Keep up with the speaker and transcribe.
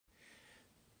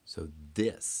So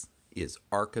this is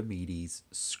Archimedes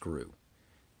Screw.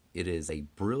 It is a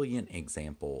brilliant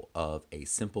example of a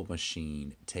simple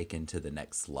machine taken to the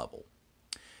next level.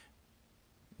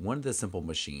 One of the simple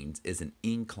machines is an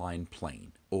inclined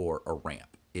plane or a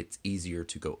ramp. It's easier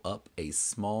to go up a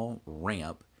small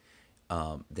ramp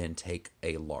than take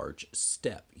a large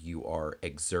step. You are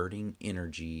exerting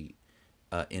energy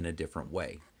in a different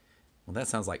way. Well, that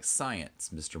sounds like science,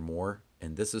 Mr. Moore,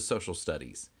 and this is social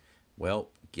studies. Well,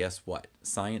 guess what?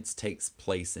 Science takes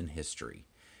place in history.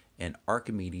 And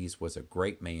Archimedes was a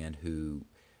great man who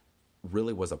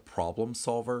really was a problem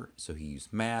solver. So he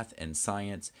used math and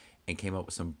science and came up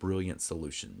with some brilliant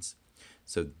solutions.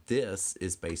 So this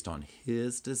is based on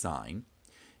his design,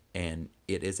 and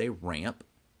it is a ramp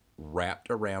wrapped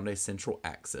around a central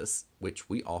axis, which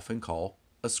we often call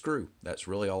a screw. That's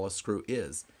really all a screw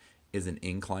is an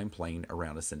inclined plane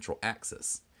around a central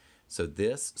axis. So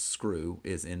this screw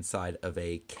is inside of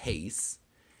a case,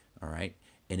 all right,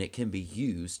 and it can be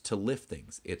used to lift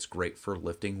things. It's great for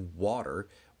lifting water,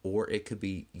 or it could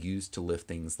be used to lift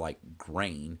things like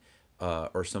grain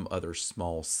or some other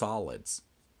small solids.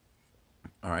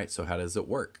 All right, so how does it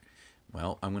work?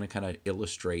 Well, I'm going to kind of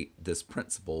illustrate this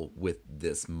principle with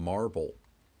this marble.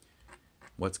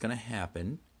 What's going to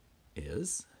happen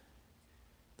is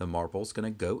the marble is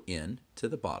going to go in to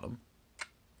the bottom,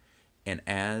 and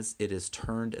as it is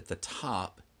turned at the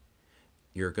top,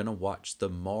 you're going to watch the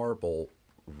marble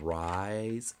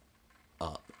rise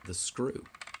up the screw.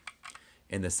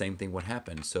 And the same thing would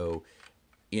happen. So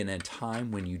in a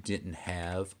time when you didn't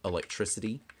have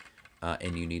electricity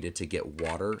and you needed to get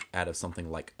water out of something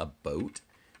like a boat,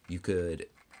 you could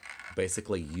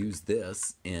basically use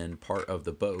this in part of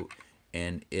the boat,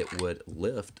 and it would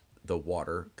lift the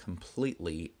water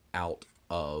completely out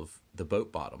of the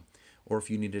boat bottom. Or if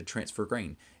you needed to transfer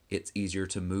grain, it's easier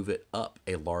to move it up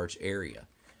a large area.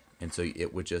 And so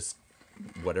it would just,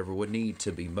 whatever would need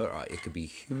to be, it could be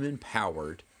human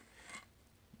powered,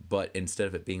 but instead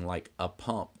of it being like a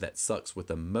pump that sucks with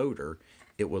a motor,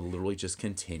 it would literally just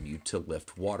continue to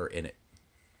lift water in it.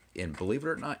 And believe it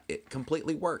or not, it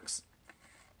completely works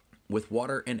with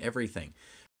water and everything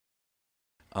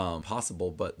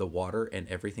possible, but the water and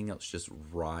everything else just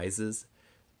rises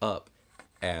up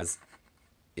as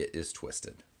it is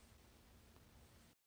twisted.